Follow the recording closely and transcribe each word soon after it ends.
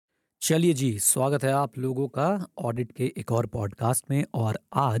चलिए जी, स्वागत है आप लोगों का ऑडिट के एक और पॉडकास्ट में। और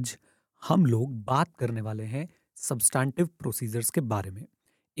आज हम लोग बात करने वाले हैं सब्सटैंटिव प्रोसीजर्स के बारे में।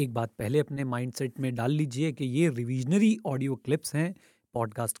 एक बात पहले अपने माइंडसेट में डाल लीजिए कि ये रिविजनरी ऑडियो क्लिप्स हैं,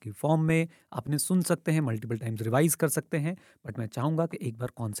 पॉडकास्ट की फॉर्म में आपने सुन सकते हैं, मल्टीपल टाइम्स रिवाइज कर सकते हैं। बट मैं चाहूँगा कि एक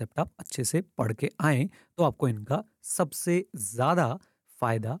बार कॉन्सेप्ट आप अच्छे से पढ़ के आएँ, तो आपको इनका सबसे ज़्यादा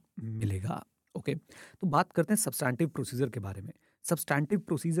फ़ायदा मिलेगा। ओके, तो बात करते हैं सब्सटैंटिव प्रोसीजर के बारे में। सब्सटैंटिव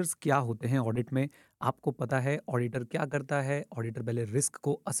प्रोसीजर्स क्या होते हैं ऑडिट में? आपको पता है ऑडिटर क्या करता है? ऑडिटर पहले रिस्क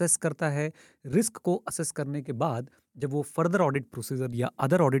को असेस करता है। रिस्क को असेस करने के बाद जब वो फर्दर ऑडिट प्रोसीजर या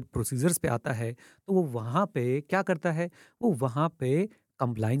अदर ऑडिट प्रोसीजर्स पे आता है, तो वो वहाँ पे क्या करता है? वो वहाँ पे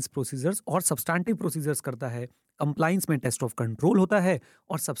कंप्लायंस प्रोसीजर्स और सब्सटैंटिव प्रोसीजर्स करता है। कंप्लायंस में टेस्ट ऑफ कंट्रोल होता है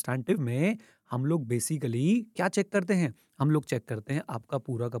और सब्सटैंटिव में हम लोग बेसिकली क्या चेक करते हैं? हम लोग चेक करते हैं आपका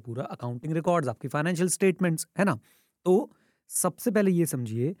पूरा का पूरा अकाउंटिंग रिकॉर्ड्स, आपकी फाइनेंशियल स्टेटमेंट्स, है ना? तो सबसे पहले ये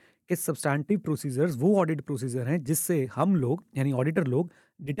समझिए कि सब्सटैंटिव प्रोसीजर्स वो ऑडिट प्रोसीजर हैं जिससे हम लोग यानी ऑडिटर लोग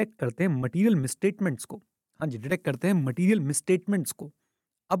डिटेक्ट करते हैं मटेरियल मिसस्टेटमेंट्स को। हाँ जी, डिटेक्ट करते हैं मटेरियल मिसस्टेटमेंट्स को।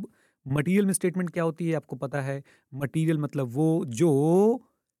 अब मटेरियल मिसस्टेटमेंट क्या होती है आपको पता है। मटेरियल मतलब वो जो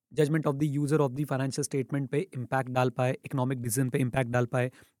judgement of the user of the financial statement पे इम्पैक्ट डाल पाए, इकोनॉमिक डिसीजन पे इम्पैक्ट डाल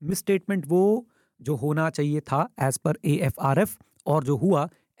पाए। मिसस्टेटमेंट वो जो होना चाहिए था एज पर AFRF और जो हुआ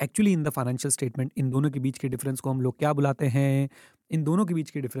actually in the financial statement, इन दोनों के बीच के डिफरेंस को हम लोग क्या बुलाते हैं? इन दोनों के बीच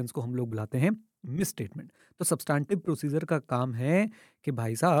के डिफरेंस को हम लोग बुलाते हैं मिस स्टेटमेंट। तो सब्सटैंटिव प्रोसीजर का काम है कि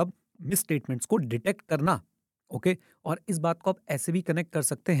भाई साहब मिस स्टेटमेंट्स को डिटेक्ट करना। ओके, और इस बात को आप ऐसे भी कनेक्ट कर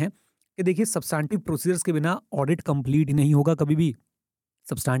सकते हैं कि देखिए सब्सटैंटिव प्रोसीजर्स के बिना ऑडिट कंप्लीट ही नहीं होगा कभी भी।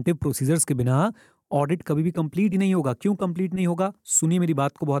 सब्सटैंटिव प्रोसीजर्स के बिना ऑडिट कभी भी कंप्लीट ही नहीं होगा। क्यों कंप्लीट नहीं होगा? सुनिए मेरी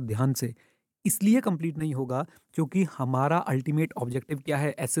बात को बहुत ध्यान से। इसलिए कंप्लीट नहीं होगा क्योंकि हमारा अल्टीमेट ऑब्जेक्टिव क्या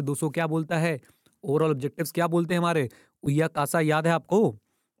है? ऐसे 200 क्या बोलता है? ओवरऑल ऑब्जेक्टिव्स क्या बोलते हैं हमारे? उय्या कासा याद है आपको?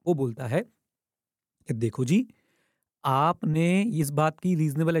 वो बोलता है कि देखो जी, आपने इस बात की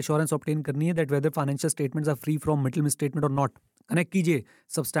रीजनेबल एश्योरेंस ऑब्टेन करनी है that whether financial statements are free from middle misstatement और नॉट। कनेक्ट कीजिए,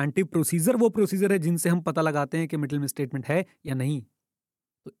 सब्सटैंटिव प्रोसीजर वो प्रोसीजर है जिनसे हम पता लगाते हैं कि मिडिल मिसस्टेटमेंट है या नहीं।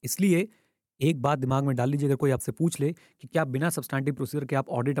 तो इसलिए एक बात दिमाग में डाल लीजिए, अगर कोई आपसे पूछ ले कि क्या बिना सब्सटैंटिव प्रोसीजर के आप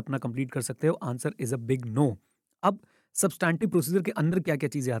ऑडिट अपना कंप्लीट कर सकते हो, answer is a big no. अब सब्सटैंटिव प्रोसीजर के अंदर क्या क्या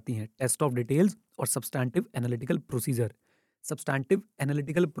चीजें आती हैं? टेस्ट ऑफ डिटेल्स और substantive analytical procedure. Substantive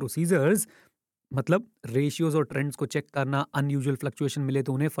analytical procedures मतलब रेशियोज और ट्रेंड्स को चेक करना, अनयूजुअल फ्लक्चुएशन मिले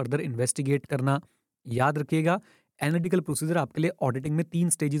तो उन्हें फर्दर इन्वेस्टिगेट करना। याद रखिएगा, एनालिटिकल प्रोसीजर आपके लिए ऑडिटिंग में 3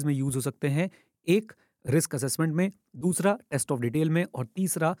 स्टेजेस में यूज हो सकते हैं। एक रिस्क असेसमेंट में, दूसरा टेस्ट ऑफ डिटेल में और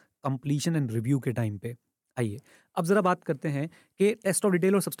तीसरा कंप्लीशन एंड रिव्यू के टाइम पे। आइए अब जरा बात करते हैं कि टेस्ट ऑफ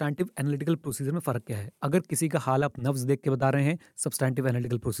डिटेल और सब्सटैंटिव एनालिटिकल प्रोसीजर में फर्क क्या है। अगर किसी का हाल आप नब्ज देख के बता रहे हैं, सब्सटैंटिव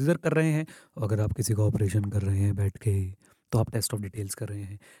एनालिटिकल प्रोसीजर कर रहे हैं। और अगर आप किसी का ऑपरेशन कर रहे हैं बैठ के, तो आप टेस्ट ऑफ डिटेल्स कर रहे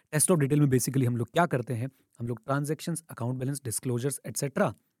हैं। टेस्ट ऑफ डिटेल में बेसिकली हम लोग क्या करते हैं? हम लोग transactions, account balance, disclosures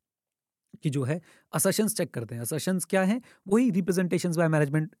etcetera की जो है असर्शंस चेक करते हैं। असर्शंस क्या हैं? वही रिप्रेजेंटेशंस बाय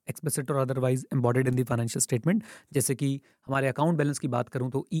मैनेजमेंट एक्सप्लिसिट और otherwise embodied in the financial statement. जैसे कि हमारे अकाउंट बैलेंस की बात करूं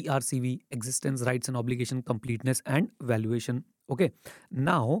तो ERCV, existence, rights and obligation, completeness and valuation. Okay,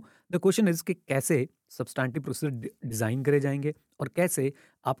 now the question is कि कैसे सब्सटैंटिव प्रोसीजर डिजाइन करे जाएंगे और कैसे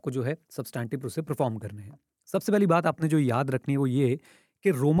आपको जो है सब्सटैंटिव प्रोसीजर परफॉर्म करने हैं। सबसे पहली बात आपने जो याद रखनी है वो ये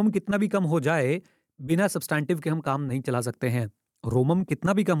कि रोमम कितना भी कम हो जाए, बिना सब्सटैंटिव के हम काम नहीं चला सकते हैं। रोमम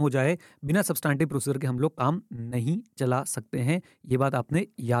कितना भी कम हो जाए, बिना सब्सटैंटिव प्रोसीजर के हम लोग काम नहीं चला सकते हैं। ये बात आपने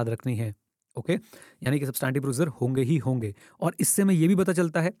याद रखनी है। ओके, यानी कि सब्सटैंटिव प्रोसीजर होंगे ही होंगे। और इससे हमें ये भी पता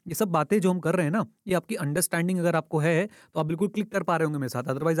चलता है, ये सब बातें जो हम कर रहे हैं ना, ये आपकी अंडरस्टैंडिंग अगर आपको है तो आप बिल्कुल क्लिक कर पा रहे होंगे मेरे साथ।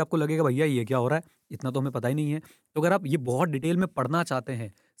 अदरवाइज आपको लगेगा भैया ये क्या हो रहा है, इतना तो हमें पता ही नहीं है। तो अगर आप ये बहुत डिटेल में पढ़ना चाहते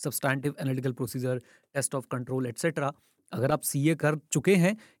हैं, substantive analytical procedure, test of control etcetera, अगर आप CA कर चुके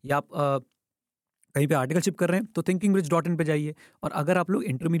हैं या आप कहीं पे आर्टिकलशिप कर रहे हैं तो thinkingbridge.in पे जाइए। और अगर आप लोग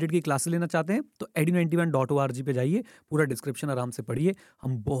इंटरमीडिएट की क्लासेस लेना चाहते हैं तो edu91.org पे जाइए, पूरा डिस्क्रिप्शन आराम से पढ़िए।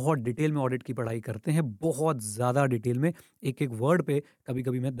 हम बहुत डिटेल में ऑडिट की पढ़ाई करते हैं, बहुत ज़्यादा डिटेल में। एक एक वर्ड पे कभी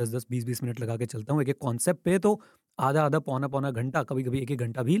कभी मैं 10-10, 20-20 मिनट लगा के चलता हूँ। एक एक कॉन्सेप्ट पे तो आधा आधा, पौना पौना घंटा, कभी कभी 1-1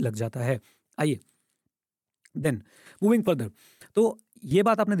 घंटा भी लग जाता है। आइए देन मूविंग फर्दर, तो ये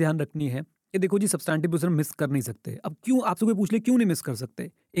बात आपने ध्यान रखनी है कि देखो जी, सब्सटैंटिव प्रोसीजर मिस कर नहीं सकते। अब क्यों, आपसे कोई पूछ ले क्यों नहीं मिस कर सकते?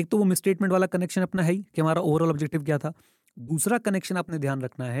 एक तो वो मिसस्टेटमेंट वाला कनेक्शन अपना है ही कि हमारा ओवरऑल ऑब्जेक्टिव क्या था। दूसरा कनेक्शन आपने ध्यान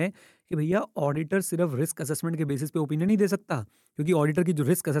रखना है कि भैया ऑडिटर सिर्फ रिस्क असेसमेंट के बेसिस पे ओपिनियन नहीं दे सकता, क्योंकि ऑडिटर की जो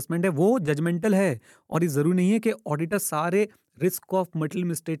रिस्क असेसमेंट है वो जजमेंटल है। और ये जरूरी नहीं है कि ऑडिटर सारे रिस्क ऑफ मटेरियल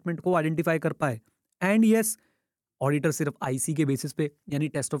मिसस्टेटमेंट को आइडेंटिफाई कर पाए। एंड यस, ऑडिटर सिर्फ IC के बेसिस पे यानी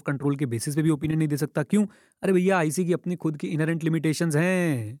टेस्ट ऑफ कंट्रोल के बेसिस पे भी ओपिनियन नहीं दे सकता। क्यों? अरे भैया, IC की अपनी खुद की इनहेरेंट लिमिटेशंस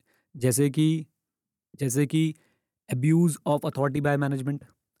हैं। जैसे कि abuse of authority by management.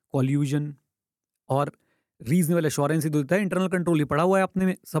 Collusion और रीजनेबल एश्योरेंस ही तो देता है। इंटरनल कंट्रोल ही पढ़ा हुआ है आपने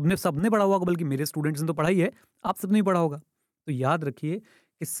में, सबने पढ़ा हुआ होगा, बल्कि मेरे स्टूडेंट्स ने तो पढ़ाई है, आप सबने ही पढ़ा होगा। तो याद रखिए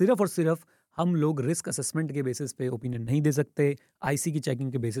कि सिर्फ और सिर्फ हम लोग रिस्क असेसमेंट के बेसिस पे ओपिनियन नहीं दे सकते, आईसी की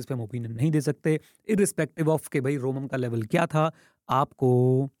चेकिंग के बेसिस पे हम ओपिनियन नहीं दे सकते, इरिस्पेक्टिव ऑफ कि भाई रोमम का लेवल क्या था,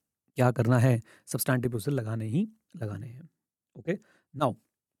 आपको क्या करना है, सब्सटैंटिव प्रोसीजर लगाने ही लगाने हैं। ओके, नाउ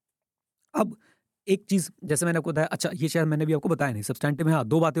अब एक चीज़ जैसे मैंने आपको बताया, अच्छा ये शायद मैंने भी आपको बताया नहीं, सब्सटैंटिव में हाँ,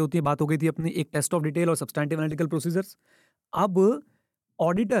 2 बातें होती हैं, बात हो गई थी अपनी, एक टेस्ट ऑफ डिटेल और सब्सटैंटिव एनालिटिकल प्रोसीजर्स। अब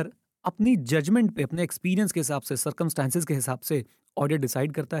ऑडिटर अपनी जजमेंट पे, अपने एक्सपीरियंस के हिसाब से, सर्कमस्टेंसेस के हिसाब से ऑडिटर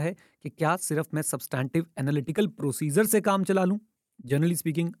डिसाइड करता है कि क्या सिर्फ मैं सब्सटैंटिव एनालिटिकल प्रोसीजर से काम चला लूँ। जनरली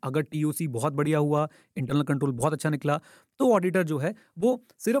स्पीकिंग अगर टीओसी बहुत बढ़िया हुआ, इंटरनल कंट्रोल बहुत अच्छा निकला, तो ऑडिटर जो है वो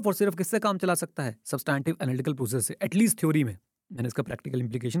सिर्फ और सिर्फ किससे काम चला सकता है, सब्सटैंटिव एनालिटिकल प्रोसीजर से, एटलीस्ट थ्योरी में। मैंने इसका प्रैक्टिकल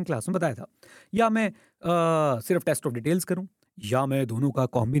इंप्लीकेशन क्लास में बताया था। या मैं सिर्फ टेस्ट ऑफ डिटेल्स करूं, या मैं दोनों का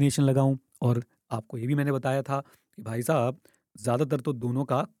कॉम्बिनेशन लगाऊं। और आपको ये भी मैंने बताया था कि भाई साहब ज़्यादातर तो दोनों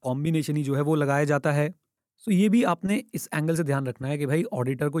का कॉम्बिनेशन ही जो है वो लगाया जाता है। सो ये भी आपने इस एंगल से ध्यान रखना है कि भाई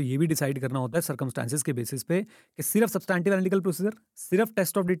ऑडिटर को ये भी डिसाइड करना होता है सर्कमस्टांसेस के बेसिस पे कि सिर्फ सब्सटैंटिव एनालिटिकल प्रोसीजर, सिर्फ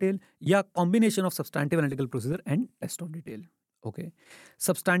टेस्ट ऑफ डिटेल, या combination of substantive analytical procedure and test of detail. Okay,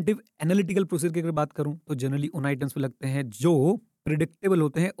 substantive analytical procedure की अगर बात करूं तो जनरली उन आइटम्स पे लगते हैं जो प्रिडिक्टेबल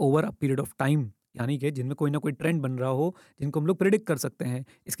होते हैं over a period of time, यानी कि जिनमें कोई ना कोई ट्रेंड बन रहा हो, जिनको हम लोग प्रिडिक्ट कर सकते हैं।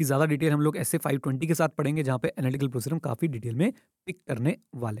 इसकी ज़्यादा डिटेल हम लोग ऐसे 520 के साथ पढ़ेंगे, जहाँ पे एनालिटिकल प्रोसीजर हम काफ़ी डिटेल में पिक करने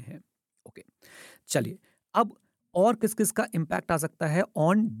वाले हैं। ओके, चलिए अब और किस किस का इम्पैक्ट आ सकता है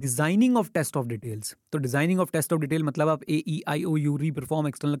on designing of test of details. तो designing of test of detail मतलब आप AEIOU री परफॉर्म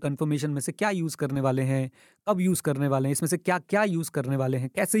एक्सटर्नल कंफर्मेशन में से क्या यूज करने वाले हैं, कब यूज करने वाले हैं, इसमें से क्या क्या यूज करने वाले हैं,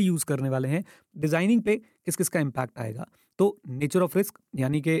 कैसे यूज करने वाले हैं, डिजाइनिंग पे किस किस का इम्पैक्ट आएगा। तो नेचर ऑफ रिस्क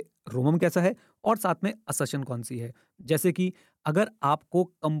यानी कि रोमम कैसा है, और साथ में असर्शन कौन सी है। जैसे कि अगर आपको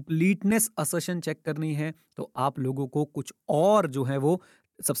कंप्लीटनेस असर्शन चेक करनी है तो आप लोगों को कुछ और जो है वो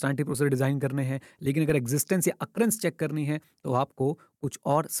सब्सटैंटिव प्रोसीजर डिजाइन करने हैं, लेकिन अगर एग्जिस्टेंस या अक्रेंस चेक करनी है तो आपको कुछ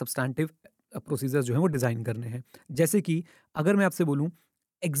और सब्सटैंटिव प्रोसीजर जो है वो डिजाइन करने हैं। जैसे कि अगर मैं आपसे बोलूं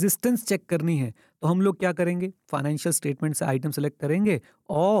एग्जिस्टेंस चेक करनी है तो हम लोग क्या करेंगे, फाइनेंशियल स्टेटमेंट से आइटम सेलेक्ट करेंगे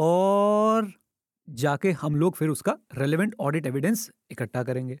और जाके हम लोग फिर उसका रेलेवेंट ऑडिट एविडेंस इकट्ठा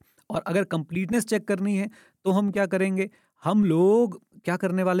करेंगे। और अगर कंप्लीटनेस चेक करनी है तो हम क्या करेंगे, हम लोग क्या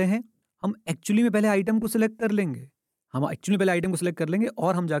करने वाले हैं, हम एक्चुअली में पहले आइटम को सिलेक्ट कर लेंगे, हम एक्चुअली पहले आइटम को सिलेक्ट कर लेंगे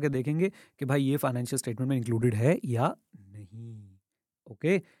और हम जाके देखेंगे कि भाई ये फाइनेंशियल स्टेटमेंट में इंक्लूडेड है या नहीं।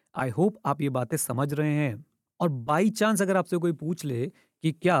 ओके, आई होप आप ये बातें समझ रहे हैं। और बाई चांस अगर आपसे कोई पूछ ले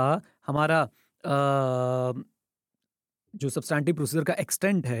कि क्या हमारा जो सब्सटैंटिव प्रोसीजर का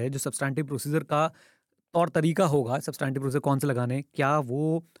एक्सटेंट है, जो सब्सटैंटिव प्रोसीजर का तौर तरीका होगा, सब्सटैंटिव प्रोसीजर कौन से लगाने, क्या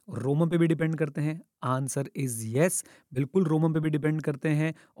वो रोमन पे भी डिपेंड करते हैं? आंसर इज यस, बिल्कुल रोमन पे भी डिपेंड करते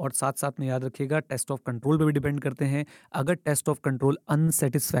हैं। और साथ साथ में याद रखिएगा टेस्ट ऑफ कंट्रोल पे भी डिपेंड करते हैं। अगर टेस्ट ऑफ कंट्रोल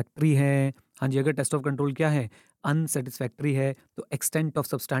अनसेटिस्फैक्ट्री है, हाँ जी, अगर टेस्ट ऑफ कंट्रोल क्या है, अनसेटिस्फैक्ट्री है, तो एक्सटेंट ऑफ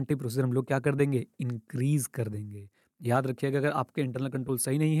सब्सटैंटिव प्रोसीजर हम लोग क्या कर देंगे, इंक्रीज कर देंगे। याद रखिएगा अगर आपके इंटरनल कंट्रोल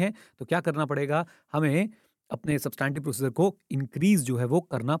सही नहीं है तो क्या करना पड़ेगा, हमें अपने सब्सटैंटिव प्रोसीजर को इंक्रीज जो है वो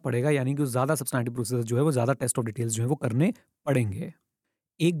करना पड़ेगा, यानी कि ज़्यादा सब्सटैंटिव प्रोसीजर जो है वो ज़्यादा टेस्ट ऑफ डिटेल्स जो है वो करने पड़ेंगे।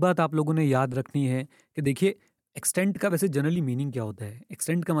 एक बात आप लोगों ने याद रखनी है कि देखिए एक्सटेंट का वैसे जनरली मीनिंग क्या होता है,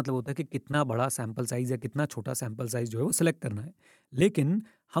 एक्सटेंट का मतलब होता है कि कितना बड़ा सैंपल साइज या कितना छोटा सैंपल साइज जो है वो सिलेक्ट करना है। लेकिन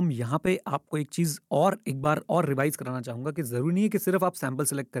हम यहाँ पे आपको एक चीज़ और एक बार और रिवाइज कराना चाहूँगा कि ज़रूरी नहीं है कि सिर्फ आप सैंपल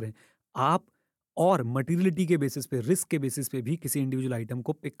सेलेक्ट करें, आप और मटेरियलिटी के बेसिस पे, रिस्क के बेसिस पे भी किसी इंडिविजुअल आइटम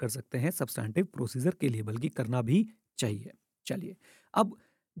को पिक कर सकते हैं सब्सटैंटिव प्रोसीजर के लिए, बल्कि करना भी चाहिए। चलिए अब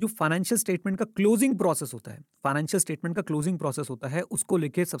जो फाइनेंशियल स्टेटमेंट का क्लोजिंग प्रोसेस होता है, फाइनेंशियल स्टेटमेंट का क्लोजिंग प्रोसेस होता है, उसको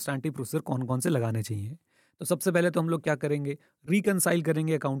लेके सब्सटैंटिव प्रोसीजर कौन कौन से लगाने चाहिए। तो सबसे पहले तो हम लोग क्या करेंगे, रिकंसाइल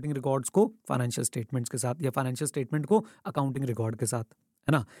करेंगे अकाउंटिंग रिकॉर्ड्स को फाइनेंशियल स्टेटमेंट्स के साथ, या फाइनेंशियल स्टेटमेंट को अकाउंटिंग रिकॉर्ड के साथ,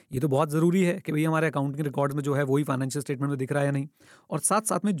 है ना। ये तो बहुत ज़रूरी है कि भई हमारे अकाउंटिंग रिकॉर्ड्स में जो है वही फाइनेंशियल स्टेटमेंट में दिख रहा है या नहीं। और साथ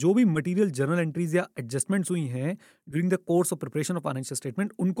साथ में जो भी मटेरियल जर्नल एंट्रीज या एडजस्टमेंट्स हुई हैं during the course of preparation of financial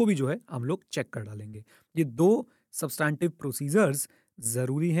statement, उनको भी जो है हम लोग चेक कर डालेंगे। ये 2 सब्सटैंटिव प्रोसीजर्स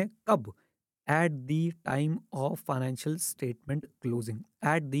ज़रूरी हैं कब, at the time of financial statement closing,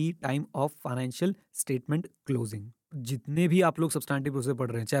 at the time of financial statement closing. जितने भी आप लोग सब्सटैंटिव प्रोसीजर पढ़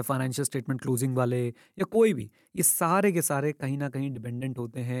रहे हैं, चाहे फाइनेंशियल स्टेटमेंट क्लोजिंग वाले या कोई भी, ये सारे के सारे कहीं ना कहीं डिपेंडेंट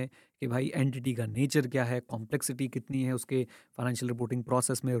होते हैं कि भाई एंटिटी का नेचर क्या है, कॉम्प्लेक्सिटी कितनी है उसके फाइनेंशियल रिपोर्टिंग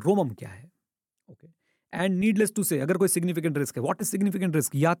प्रोसेस में, रोमम क्या है। ओके, एंड नीडलेस टू से अगर कोई सिग्निफिकेंट रिस्क है, व्हाट इज सिग्निफिकेंट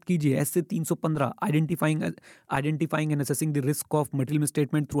रिस्क, याद कीजिए ऐसे 315, identifying and assessing the risk of material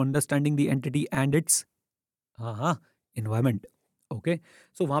statement through understanding the entity and it's, हाँ इन्वायरमेंट। ओके,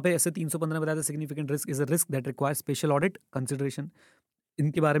 सो वहां पे ऐसे 315 बताया था, significant risk is a risk that requires special audit consideration,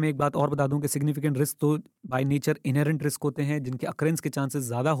 इनके बारे में एक बात और बता दूं कि सिग्निफिकेंट रिस्क तो बाय नेचर इनहेरेंट रिस्क होते हैं, जिनके अकरेंस के चांसेस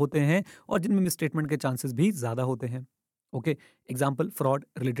ज़्यादा होते हैं और जिनमें मिसस्टेटमेंट के चांसेस भी ज़्यादा होते हैं। Okay, example fraud,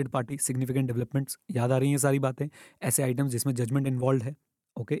 related party, significant developments, याद आ रही हैं सारी बातें, ऐसे आइटम्स जिसमें जजमेंट इन्वॉल्व है।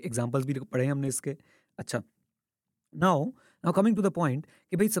 ओके, एग्जाम्पल्स भी पढ़े हैं हमने इसके। अच्छा, now now coming to the point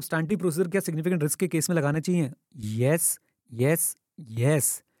कि भाई सब्सटैंटिव प्रोसीजर क्या सिग्निफिकेंट रिस्क के केस में लगाने चाहिए? Yes, yes,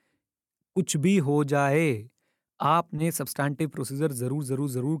 yes. कुछ भी हो जाए, आपने सब्सटैंटिव प्रोसीजर ज़रूर, ज़रूर,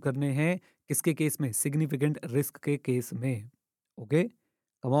 ज़रूर करने हैं। किसके केस में? सिग्निफिकेंट रिस्क के केस में। ओके?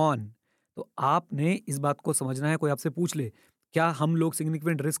 Come on. तो आपने इस बात को समझना है, कोई आपसे पूछ ले, क्या हम लोग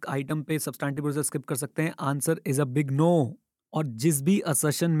सिग्निफिकेंट रिस्क आइटम पे सब्सटैंटिव प्रोसीजर स्किप कर सकते हैं? Answer is a big no. और जिस भी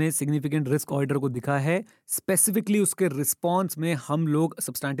असर्शन में सिग्निफिकेंट रिस्क ऑडिटर को दिखा है, स्पेसिफिकली उसके रिस्पॉन्स में हम लोग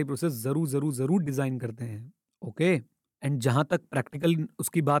सब्सटैंटिव प्रोसेस ज़रूर, ज़रूर, ज़रूर डिज़ाइन करते हैं। ओके? एंड जहाँ तक प्रैक्टिकल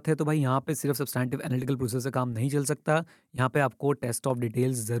उसकी बात है, तो भाई यहाँ पे सिर्फ सब्सटैंटिव एनालिटिकल प्रोसेस से काम नहीं चल सकता। यहाँ पे आपको टेस्ट ऑफ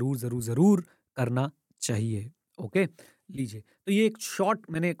डिटेल्स ज़रूर, ज़रूर, ज़रूर करना चाहिए। ओके? लीजिए, तो ये एक शॉर्ट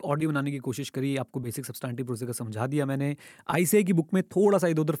मैंने एक ऑडियो बनाने की कोशिश करी, आपको बेसिक सब्सटैंटिव प्रोसेस का समझा दिया मैंने। आईसीएआई की बुक में थोड़ा-सा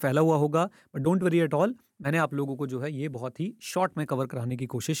इधर-उधर फैला हुआ होगा, but don't worry at all. मैंने आप लोगों को जो है ये बहुत ही शॉर्ट में कवर कराने की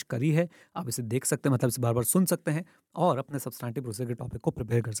कोशिश करी है। आप इसे देख सकते हैं, मतलब इसे बार-बार सुन सकते हैं और अपने सब्सटैंटिव प्रोसेस के टॉपिक को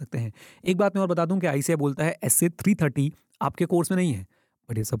प्रिपेयर कर सकते हैं। एक बात मैं और बता दूँ कि आईसीएआई बोलता है एसए 330 आपके कोर्स में नहीं है,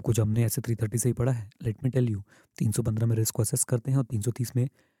 बट ये सब कुछ हमने एसए 330 से ही पढ़ा है। लेट मी टेल यू, 315 में रिस्क को असेस करते हैं और 330 में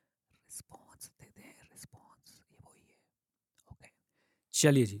रिस्पॉन्स देते हैं। रिस्पॉन्स ये वही है। ओके,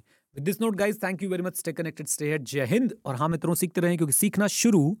 चलिए जी। With this note guys, thank you very much. Stay connected, stay here. जय हिंद। और हाँ मित्रों, सीखते रहें, क्योंकि सीखना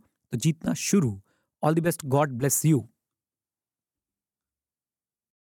शुरू तो जीतना शुरू। All the best, God bless you.